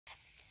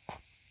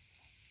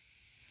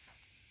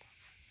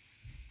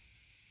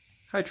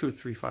Hi Truth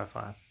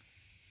 355.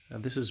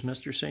 This is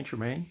Mr.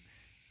 St.Germain,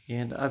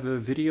 and I have a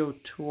video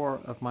tour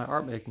of my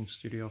art making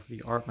studio for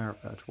the Art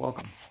Merit Badge.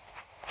 Welcome.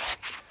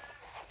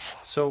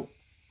 So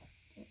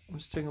I'm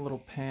just taking a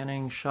little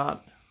panning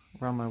shot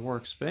around my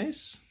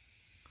workspace.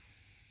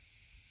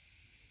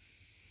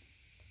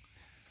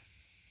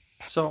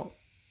 So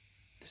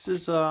this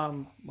is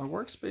my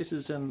workspace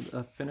is in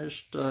a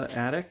finished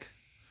attic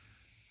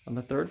on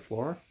the 3rd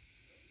floor.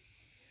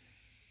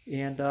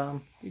 And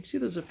you can see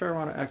there's a fair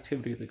amount of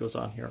activity that goes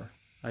on here.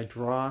 I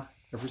draw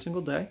every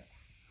single day.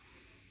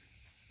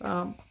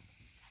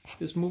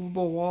 This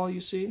movable wall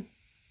you see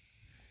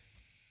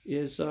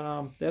is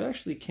that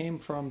actually came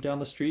from down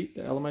the street.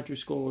 The elementary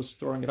school was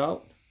throwing it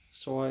out,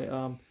 so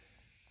I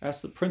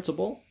asked the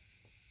principal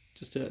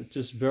just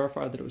to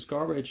verify that it was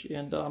garbage,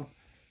 and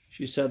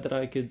she said that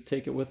I could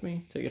take it with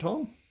me, take it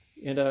home.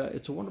 And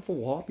it's a wonderful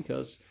wall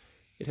because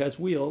it has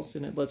wheels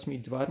and it lets me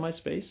divide my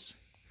space.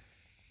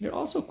 And it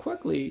also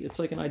quickly, it's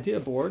like an idea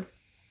board,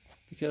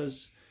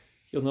 because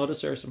you'll notice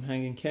there are some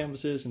hanging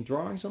canvases and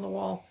drawings on the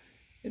wall.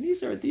 And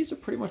these are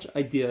pretty much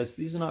ideas.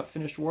 These are not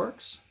finished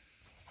works.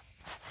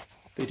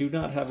 They do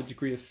not have a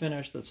degree of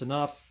finish that's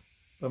enough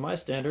by my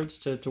standards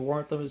to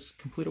warrant them as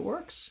completed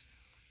works.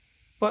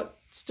 But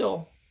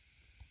still,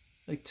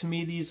 like, to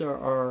me, these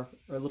are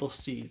little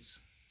seeds.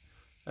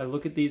 I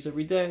look at these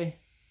every day,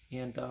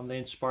 and they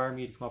inspire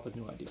me to come up with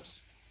new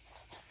ideas.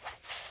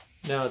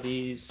 Now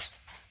these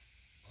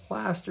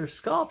plaster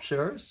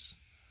sculptures,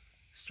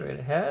 straight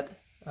ahead,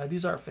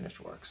 these are finished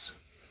works.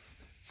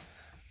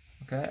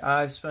 Okay,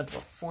 I've spent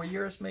about 4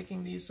 years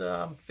making these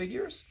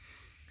figures.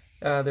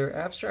 They're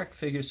abstract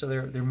figures, so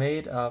they're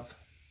made of,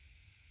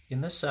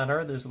 in the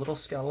center, there's a little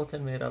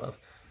skeleton made out of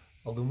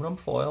aluminum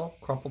foil,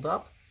 crumpled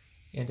up,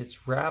 and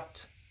it's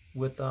wrapped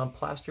with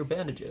plaster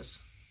bandages,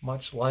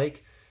 much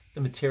like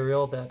the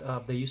material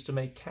that they used to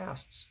make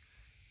casts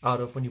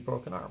out of when you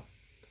broke an arm.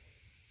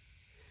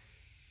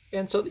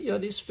 And so, you know,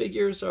 these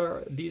figures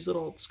are these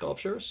little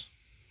sculptures.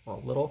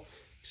 Well, little,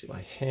 you see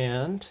my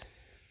hand.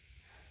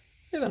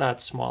 Yeah, they're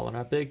not small and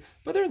not big,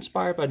 but they're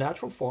inspired by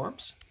natural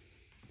forms.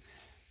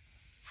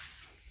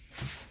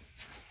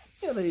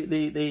 Yeah,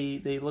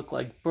 they look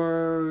like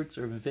birds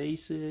or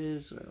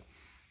vases or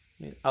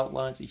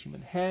outlines of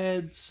human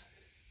heads.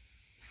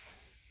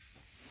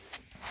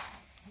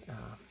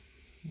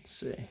 Let's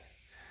see.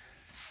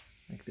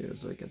 Like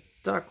there's like a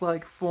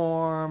duck-like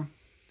form.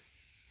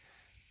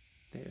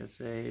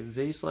 There's a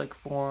vase-like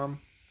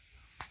form.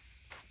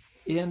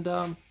 And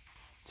so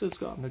it's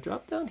got, I'm going to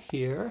drop down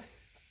here.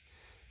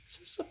 This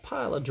is a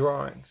pile of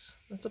drawings.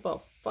 That's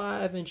about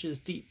 5 inches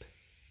deep.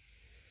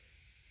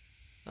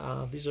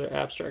 These are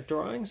abstract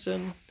drawings,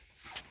 and,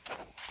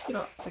 you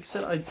know, like I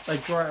said, I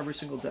draw every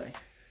single day.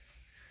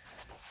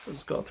 So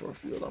let's go through a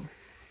few of them.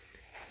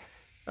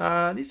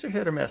 These are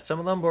hit or miss. Some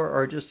of them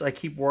are just, I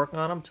keep working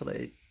on them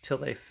till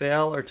they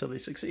fail or till they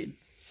succeed.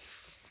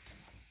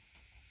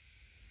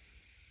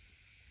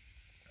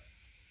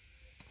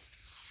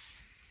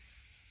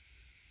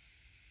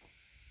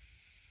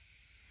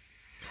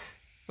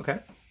 Okay,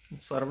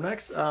 let's slide over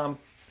next. I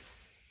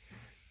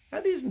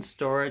had these in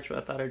storage, but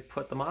I thought I'd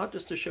put them out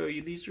just to show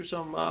you. These are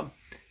some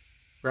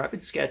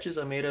rapid sketches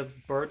I made of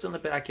birds in the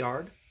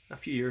backyard a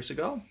few years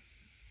ago.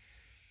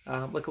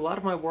 Like a lot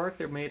of my work,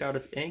 they're made out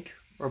of ink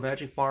or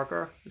magic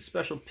marker, a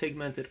special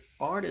pigmented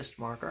artist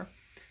marker.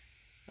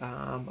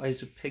 I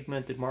use a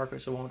pigmented marker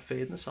so it won't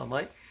fade in the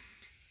sunlight.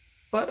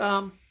 But,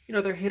 you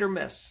know, they're hit or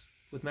miss.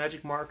 With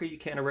magic marker, you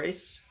can't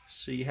erase,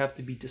 so you have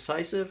to be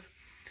decisive.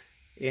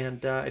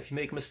 And if you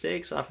make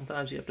mistakes,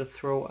 oftentimes you have to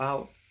throw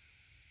out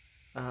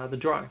the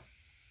drawing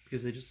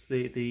because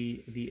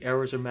the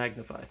errors are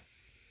magnified.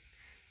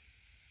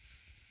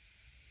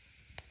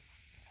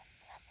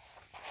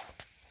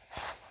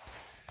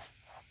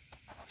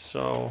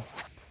 So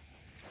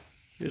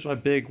here's my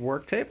big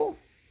work table.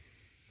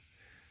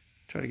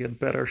 Try to get a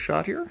better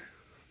shot here.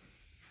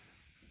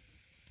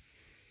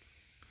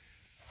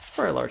 It's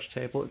a very large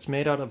table. It's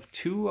made out of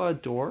 2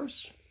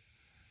 doors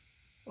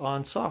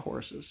on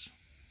sawhorses.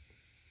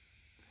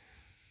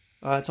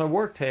 It's my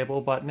work table,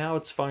 but now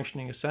it's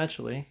functioning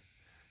essentially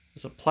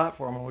as a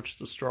platform on which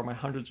to store my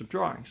hundreds of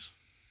drawings.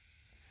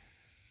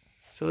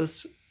 So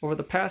this, over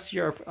the past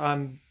year,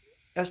 I'm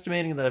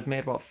estimating that I've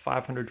made about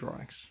 500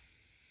 drawings.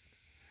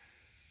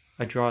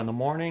 I draw in the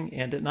morning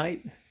and at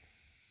night,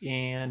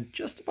 and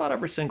just about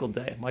every single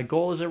day. My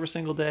goal is every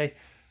single day.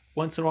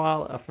 Once in a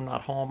while, if I'm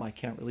not home, I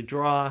can't really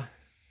draw.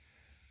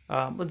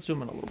 Let's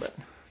zoom in a little bit.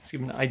 Let's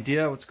give you an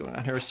idea of what's going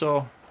on here.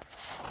 So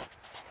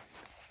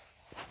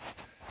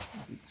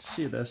you can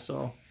see this.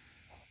 So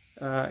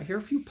here are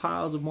a few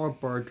piles of more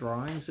bird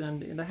drawings,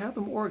 and I have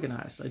them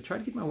organized. I try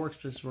to keep my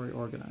workspace very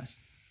organized.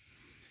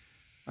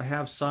 I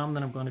have some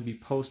that I'm going to be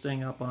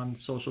posting up on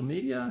social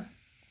media.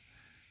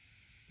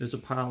 There's a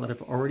pile that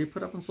I've already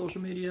put up on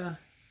social media.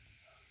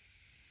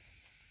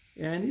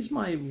 And these are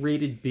my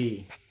rated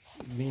B,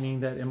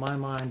 meaning that in my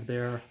mind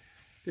they're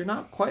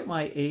not quite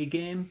my A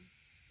game,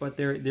 but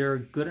they're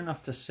good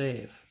enough to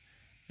save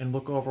and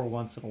look over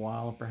once in a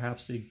while, and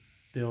perhaps they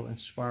they'll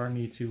inspire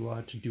me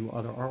to do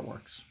other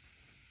artworks.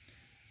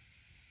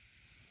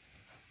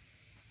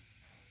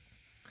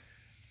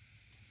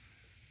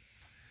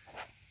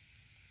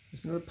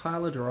 There's another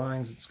pile of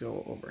drawings. Let's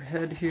go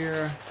overhead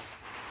here.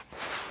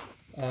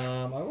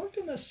 I worked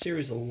in this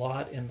series a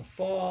lot in the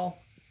fall.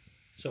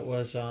 So it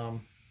was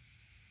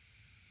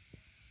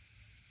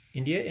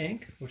India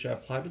ink, which I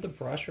applied with a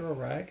brush or a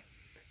rag.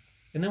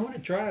 And then when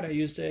it dried, I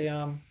used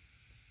a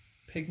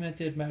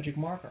pigmented magic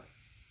marker.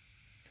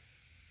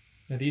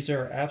 Now these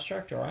are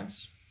abstract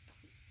drawings.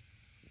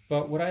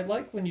 But what I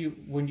like when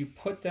you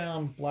put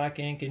down black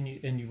ink and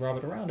you rub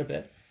it around a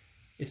bit,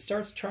 it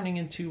starts turning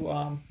into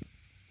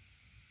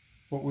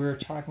what we were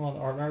talking about in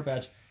the Art Merit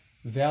Badge,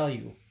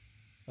 value.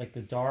 Like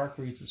the dark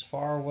reads as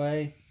far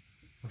away,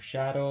 or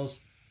shadows.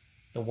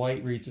 The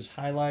white reads as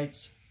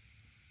highlights.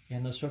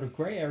 And the sort of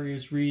gray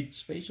areas read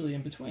spatially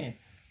in between.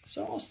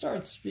 So it almost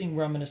starts being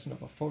reminiscent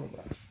of a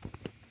photograph.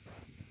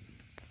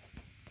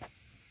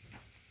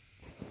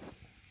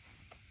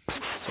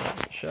 So,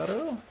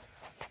 shadow.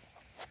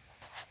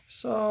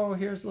 So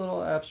here's a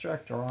little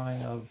abstract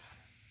drawing of,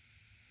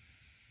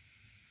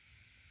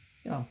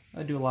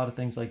 I do a lot of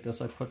things like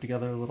this. I put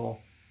together little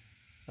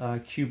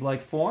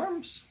cube-like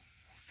forms,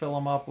 fill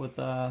them up with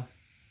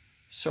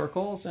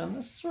circles, and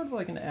this is sort of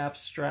like an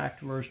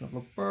abstract version of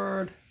a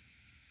bird.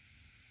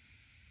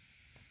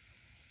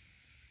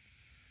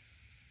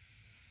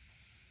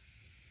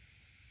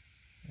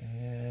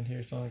 And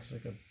here's something that's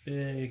like a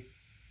big,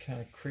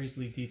 kind of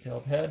crazily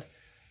detailed head.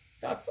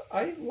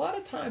 A lot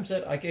of times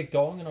that I get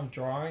going and I'm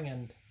drawing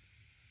and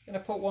I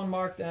put one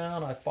mark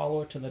down, I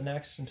follow it to the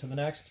next and to the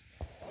next.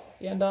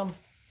 And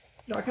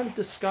I kind of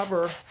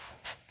discover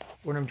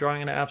when I'm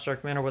drawing in an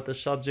abstract manner what the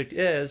subject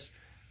is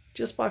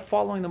just by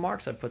following the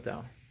marks I put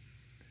down.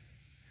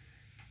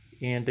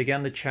 And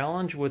again, the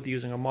challenge with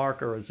using a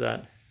marker is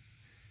that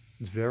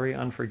it's very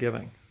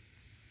unforgiving.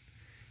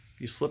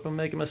 If you slip and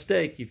make a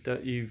mistake,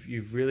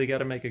 you've really got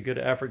to make a good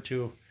effort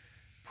to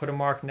put a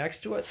mark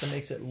next to it that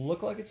makes it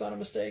look like it's not a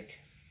mistake.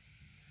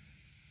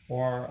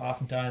 Or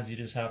oftentimes you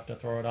just have to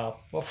throw it out.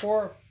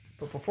 Before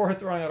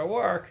throwing out a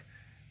work,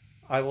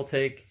 I will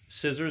take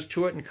scissors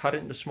to it and cut it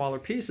into smaller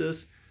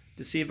pieces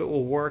to see if it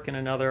will work in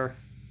another,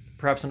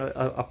 perhaps in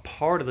a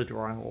part of the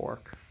drawing will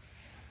work.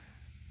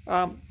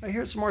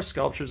 Here's some more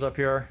sculptures up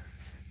here.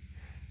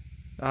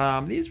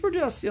 These were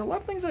just, a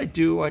lot of things I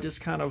do, I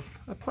just kind of,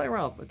 I play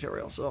around with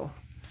material. So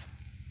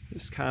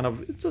it's kind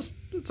of,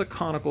 it's a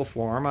conical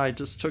form. I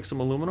just took some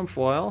aluminum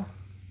foil.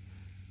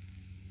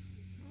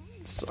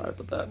 Sorry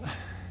about that.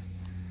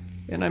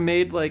 And I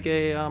made like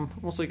a,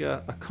 almost like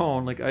a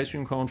cone, like ice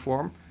cream cone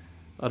form.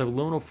 Out of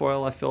aluminum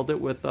foil, I filled it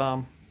with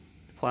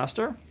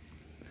plaster.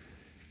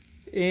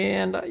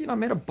 And, I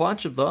made a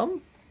bunch of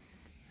them.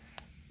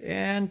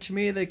 And to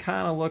me, they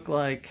kind of look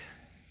like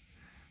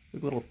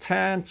little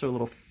tents or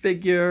little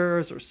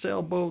figures or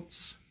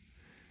sailboats.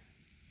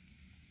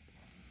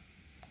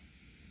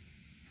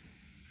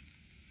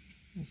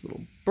 This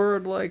little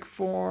bird-like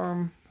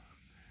form.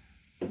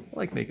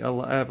 I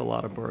have a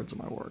lot of birds in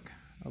my work.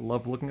 I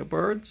love looking at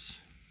birds.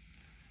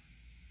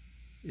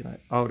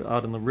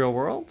 Out in the real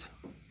world,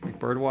 like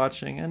bird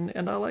watching,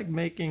 and I like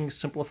making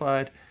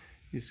simplified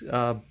these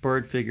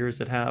bird figures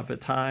that have at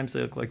times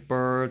they look like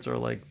birds or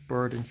like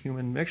bird and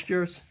human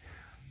mixtures.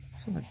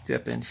 So I'm gonna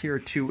dip in here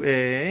to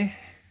a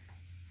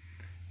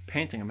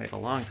painting I made a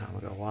long time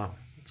ago. Wow,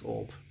 it's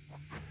old.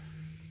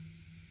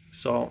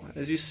 So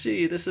as you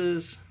see, it's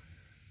a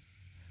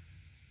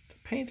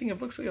painting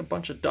of, looks like a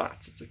bunch of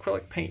dots. It's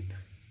acrylic paint.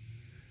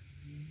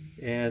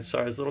 And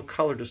sorry, there's a little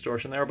color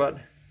distortion there, but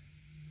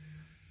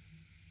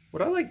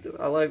what I like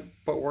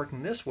about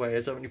working this way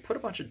is that when you put a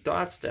bunch of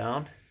dots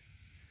down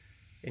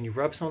and you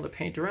rub some of the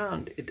paint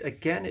around,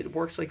 it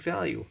works like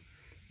value.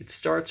 It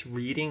starts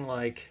reading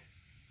like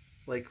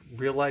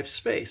real life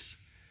space.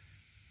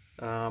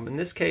 In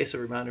this case, it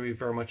reminded me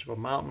very much of a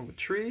mountain with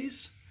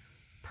trees,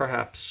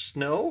 perhaps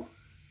snow,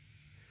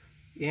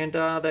 and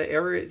the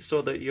area,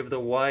 so that you have the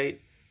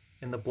white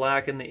and the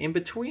black and the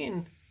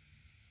in-between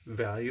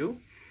value,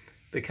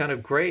 the kind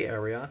of gray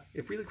area,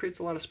 it really creates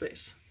a lot of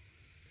space.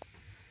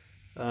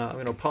 I'm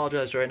going to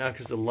apologize right now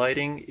because the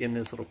lighting in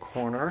this little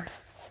corner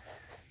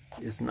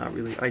is not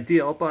really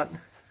ideal, but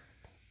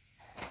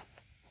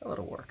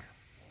that'll work.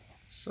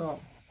 So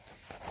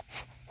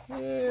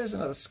here's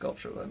another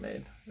sculpture that I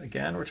made.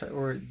 Again,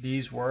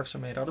 these works are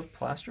made out of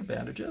plaster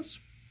bandages.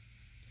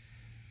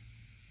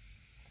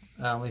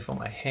 Let me put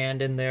my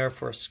hand in there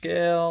for a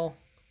scale.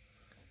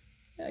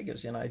 Yeah, it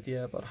gives you an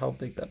idea about how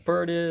big that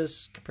bird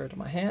is compared to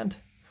my hand.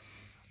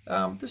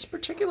 This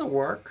particular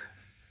work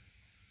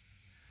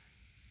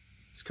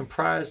is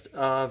comprised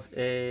of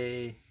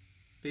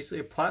basically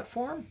a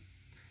platform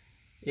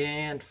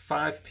and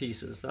 5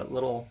 pieces. That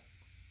little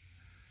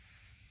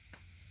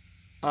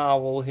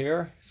owl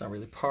here, it's not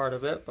really part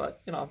of it,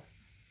 but we'll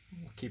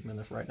keep him in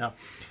there for right now.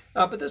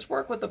 But this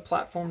work with the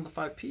platform and the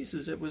 5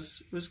 pieces,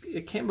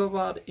 it came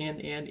about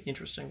in an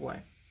interesting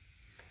way.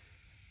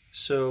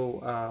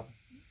 So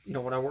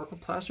when I work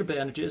with plaster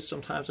bandages,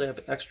 sometimes I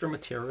have extra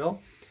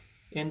material,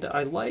 and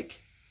I like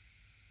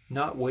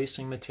not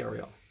wasting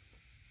material.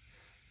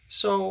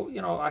 So,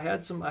 you know, I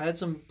had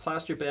some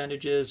plaster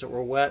bandages that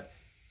were wet,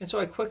 and so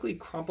I quickly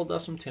crumpled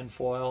up some tin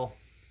foil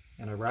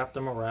and I wrapped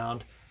them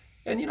around.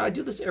 And you know, I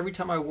do this every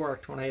time I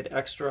worked when I had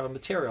extra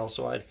material.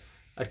 So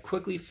I'd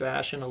quickly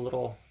fashion a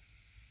little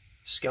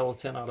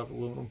skeleton out of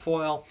aluminum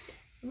foil,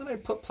 and then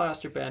I'd put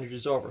plaster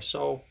bandages over.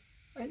 So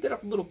I ended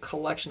up with a little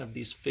collection of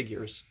these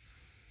figures.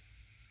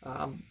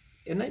 And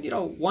then, you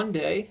know, one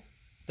day,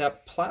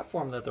 that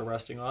platform that they're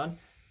resting on,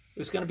 it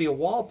was going to be a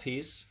wall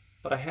piece,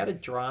 but I had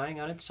it drying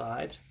on its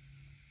side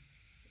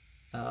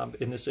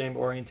in the same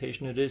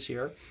orientation it is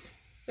here.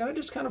 And I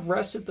just kind of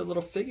rested the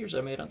little figures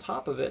I made on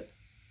top of it,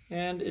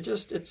 and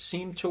it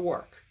seemed to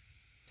work.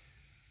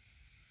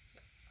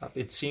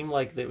 It seemed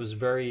like it was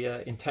very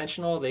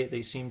intentional.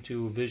 They seemed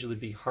to visually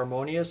be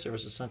harmonious. There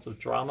was a sense of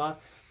drama.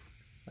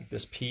 Like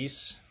this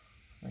piece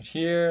right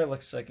here,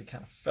 looks like it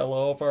kind of fell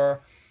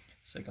over.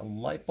 It's like a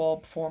light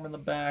bulb form in the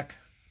back.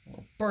 A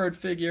little bird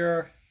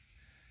figure.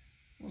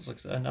 This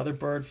looks like another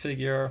bird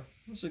figure.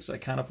 This looks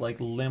like kind of like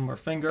limb or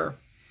finger.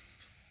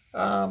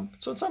 So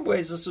in some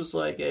ways, this was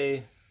like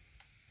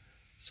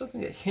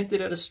something that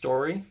hinted at a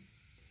story.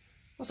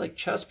 Almost like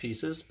chess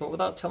pieces, but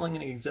without telling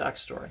an exact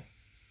story.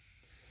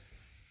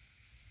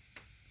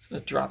 It's going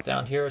to drop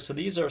down here. So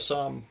these are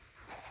some.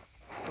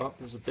 Oh,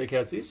 there's a big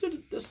head. So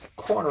this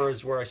corner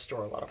is where I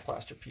store a lot of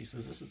plaster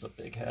pieces. This is a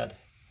big head.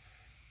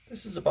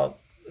 This is about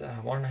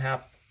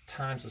 1.5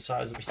 times the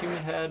size of a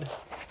human head.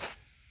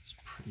 It's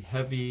pretty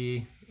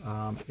heavy.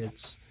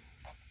 It's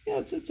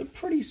a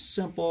pretty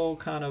simple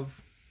kind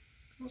of,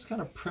 almost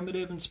kind of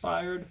primitive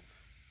inspired,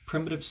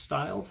 primitive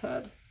styled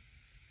head.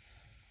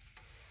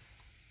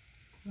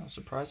 Oh,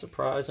 surprise,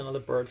 surprise, another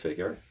bird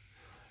figure.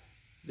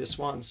 This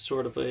one's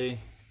sort of a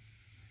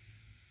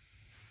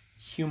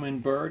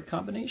human-bird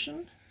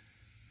combination.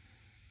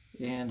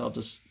 And I'll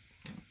just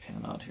kind of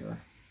pan out here.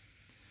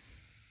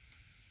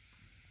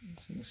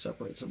 Let's see,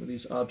 separate some of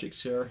these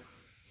objects here.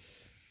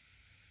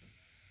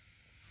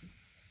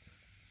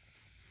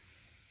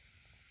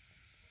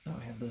 Now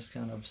I have this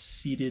kind of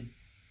seated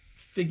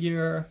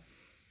figure.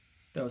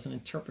 That was an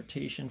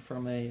interpretation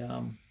from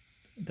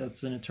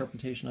that's an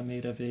interpretation I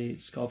made of a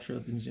sculpture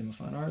at the Museum of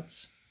Fine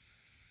Arts.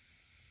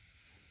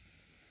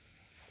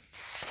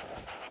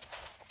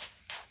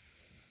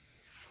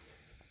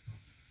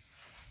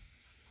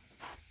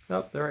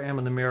 Oh, there I am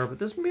in the mirror, but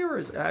this mirror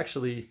is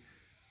actually,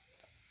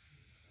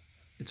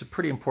 it's a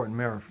pretty important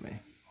mirror for me.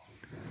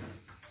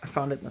 I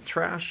found it in the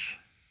trash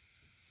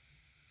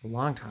a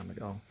long time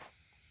ago,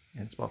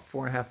 and it's about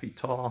 4.5 feet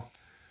tall.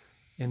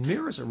 And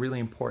mirrors are really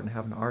important to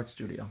have in an art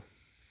studio,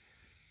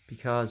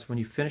 because when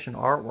you finish an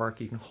artwork,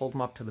 you can hold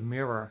them up to the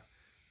mirror,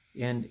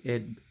 and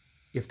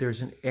if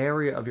there's an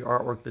area of your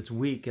artwork that's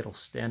weak, it'll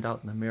stand out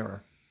in the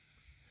mirror.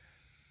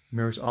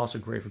 Mirror's also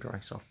great for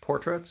drawing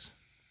self-portraits,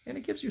 and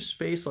it gives you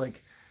space.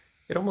 Like,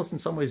 it almost in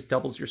some ways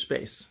doubles your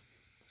space.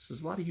 So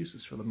there's a lot of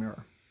uses for the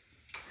mirror.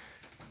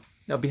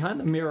 Now behind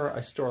the mirror,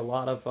 I store a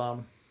lot of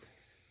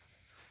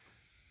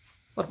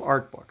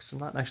art books. I'm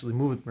not actually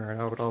moving the mirror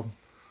now, but I'll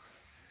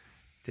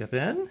dip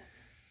in.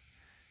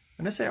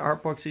 When I say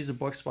art books, these are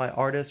books by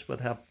artists.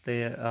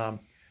 The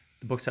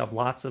books have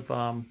lots of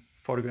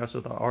photographs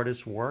of the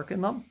artist's work in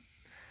them,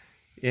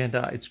 and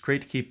it's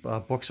great to keep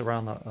books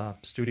around the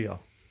studio.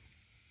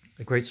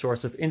 A great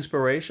source of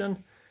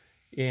inspiration,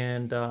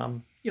 and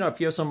you know, if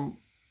you have some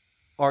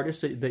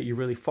artists that you're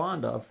really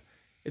fond of,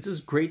 it's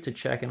just great to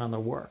check in on their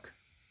work,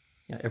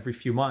 you know, every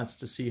few months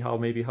to see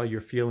how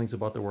your feelings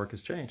about their work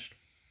has changed.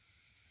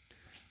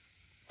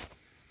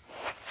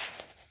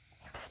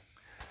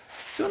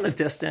 So in the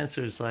distance,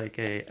 there's like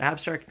a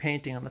abstract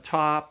painting on the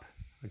top,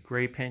 a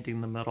gray painting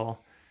in the middle,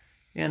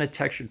 and a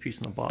textured piece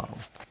in the bottom.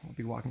 I'll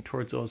be walking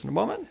towards those in a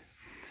moment.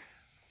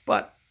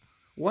 But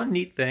one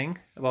neat thing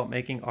about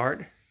making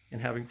art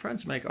and having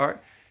friends make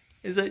art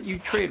is that you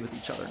trade with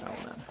each other now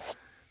and then.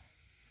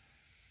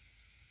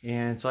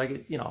 And so I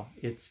get, you know,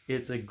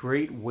 it's a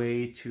great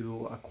way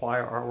to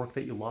acquire artwork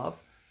that you love.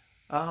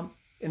 And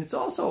it's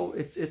also,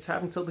 it's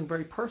having something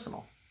very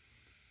personal.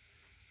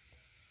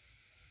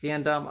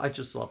 And I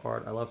just love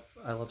art. I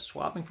love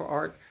swapping for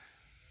art,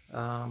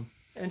 and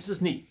it's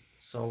just neat.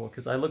 So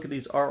because I look at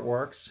these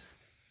artworks,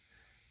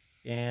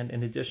 and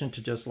in addition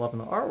to just loving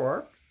the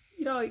artwork,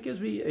 you know, it gives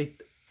me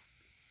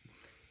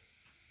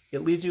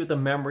it leaves me with the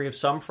memory of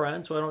some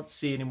friends who I don't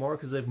see anymore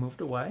because they've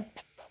moved away.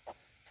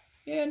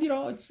 And you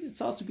know,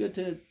 it's also good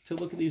to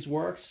look at these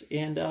works,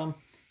 and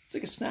it's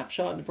like a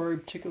snapshot in a very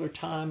particular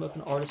time of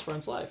an artist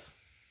friend's life.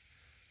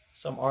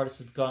 Some artists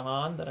have gone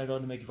on that I know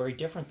to make very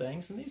different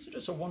things, and these are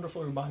just a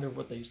wonderful reminder of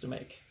what they used to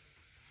make.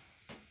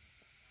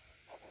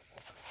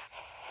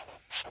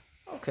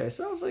 Okay,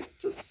 so that was like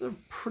just a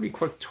pretty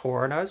quick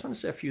tour, and I just want to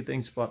say a few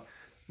things about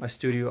my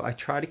studio. I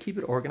try to keep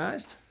it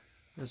organized.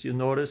 As you'll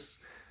notice,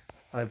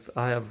 I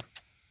have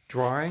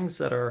drawings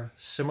that are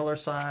similar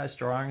size.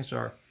 Drawings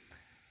are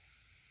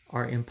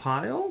in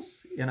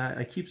piles, and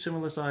I keep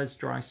similar size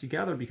drawings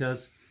together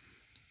because,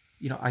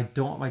 you know, I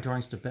don't want my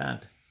drawings to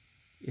bend.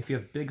 If you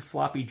have big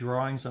floppy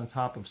drawings on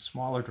top of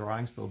smaller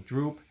drawings, they'll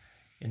droop,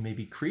 and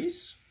maybe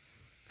crease.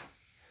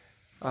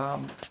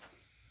 And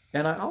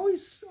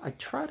I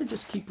try to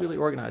just keep really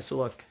organized. So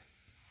look,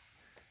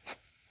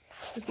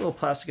 here's a little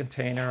plastic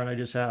container, and I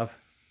just have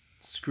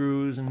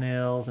screws and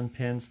nails and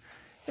pins.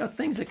 You know,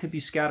 things that could be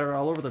scattered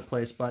all over the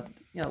place, but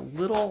you know,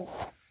 little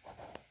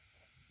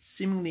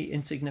seemingly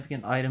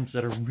insignificant items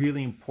that are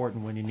really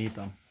important when you need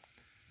them.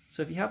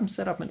 So if you have them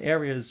set up in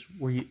areas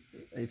where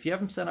if you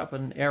have them set up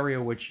in an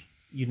area which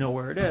you know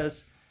where it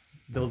is,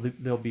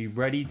 they'll be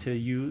ready to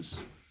use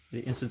the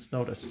instant's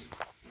notice.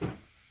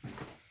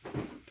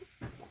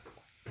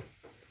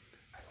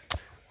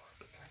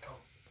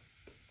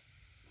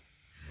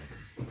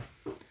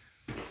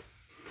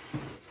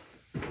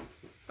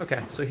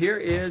 Okay, so here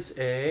is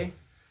a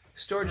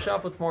storage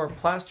shelf with more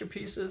plaster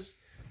pieces.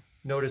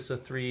 Notice the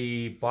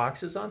 3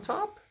 boxes on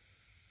top.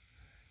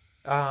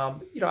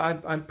 You know,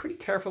 I'm pretty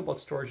careful about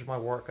storage of my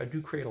work. I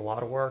do create a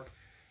lot of work.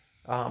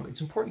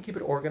 It's important to keep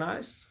it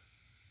organized.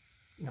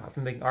 You know, I've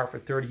been making art for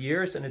 30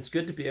 years, and it's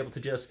good to be able to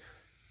just,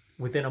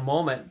 within a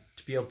moment,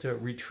 to be able to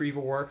retrieve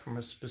a work from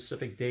a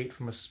specific date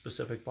from a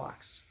specific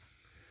box.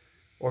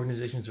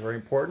 Organization is very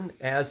important,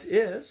 as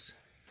is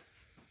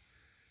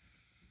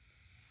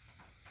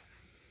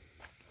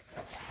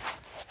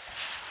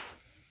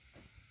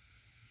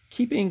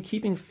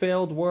keeping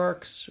failed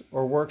works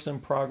or works in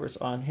progress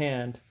on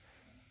hand,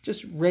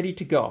 just ready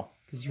to go,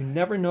 because you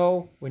never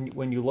know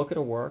when you look at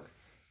a work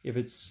if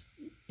it's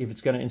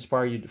going to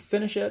inspire you to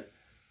finish it.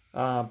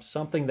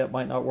 Something that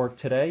might not work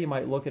today, you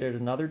might look at it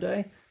another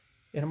day,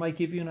 and it might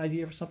give you an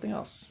idea for something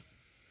else.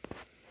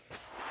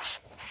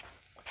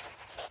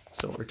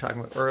 So we were talking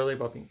about earlier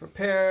about being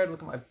prepared.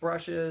 Look at my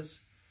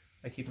brushes.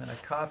 I keep them in a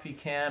coffee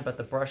can, but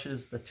the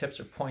brushes, the tips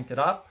are pointed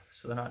up,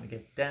 so they're not going to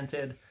get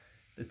dented.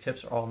 The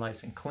tips are all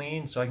nice and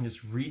clean, so I can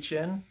just reach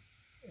in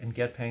and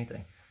get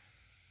painting.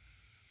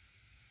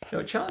 You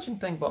know, a challenging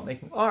thing about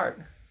making art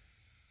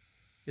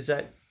is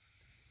that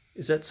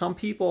some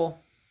people,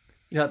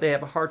 you know, they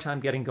have a hard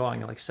time getting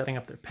going, like setting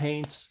up their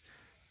paints,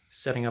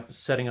 setting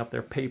up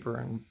their paper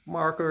and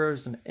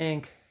markers and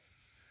ink.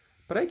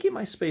 But I keep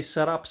my space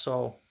set up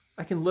so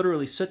I can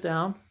literally sit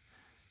down,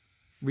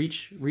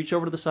 reach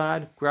over to the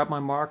side, grab my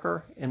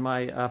marker and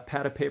my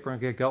pad of paper and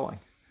get going.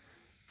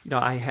 You know,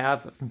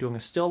 if I'm doing a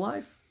still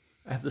life,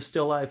 I have the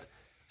still life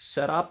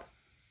set up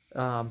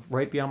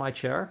right beyond my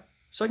chair,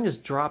 so I can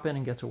just drop in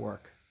and get to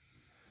work.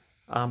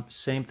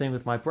 Same thing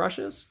with my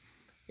brushes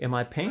and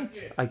my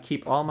paint. I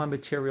keep all my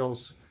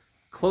materials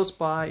close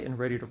by and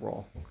ready to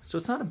roll. So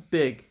it's not a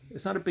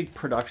big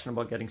production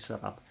about getting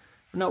set up.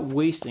 I'm not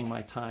wasting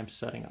my time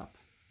setting up.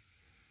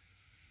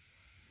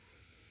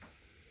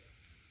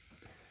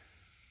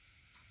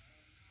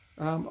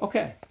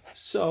 Okay,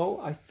 so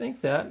I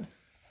think that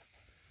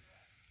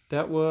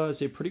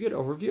was a pretty good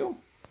overview.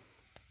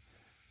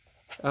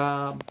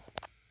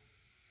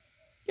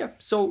 Yeah,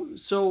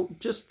 so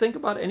just think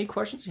about any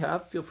questions you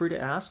have. Feel free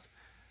to ask.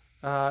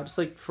 Just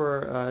like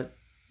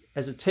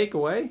as a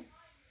takeaway,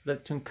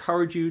 to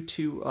encourage you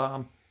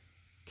to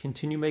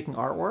continue making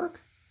artwork,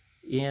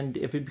 and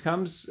if it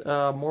becomes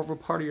more of a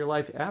part of your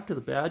life after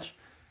the badge,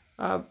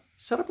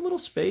 set up a little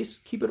space,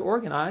 keep it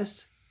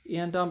organized,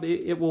 and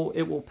it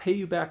will pay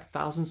you back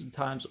thousands of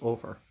times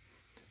over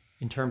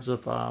in terms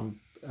of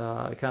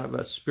kind of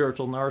a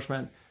spiritual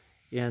nourishment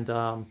and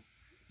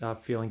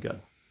feeling good.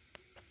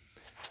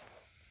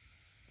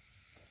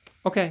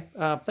 Okay,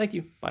 thank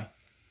you. Bye.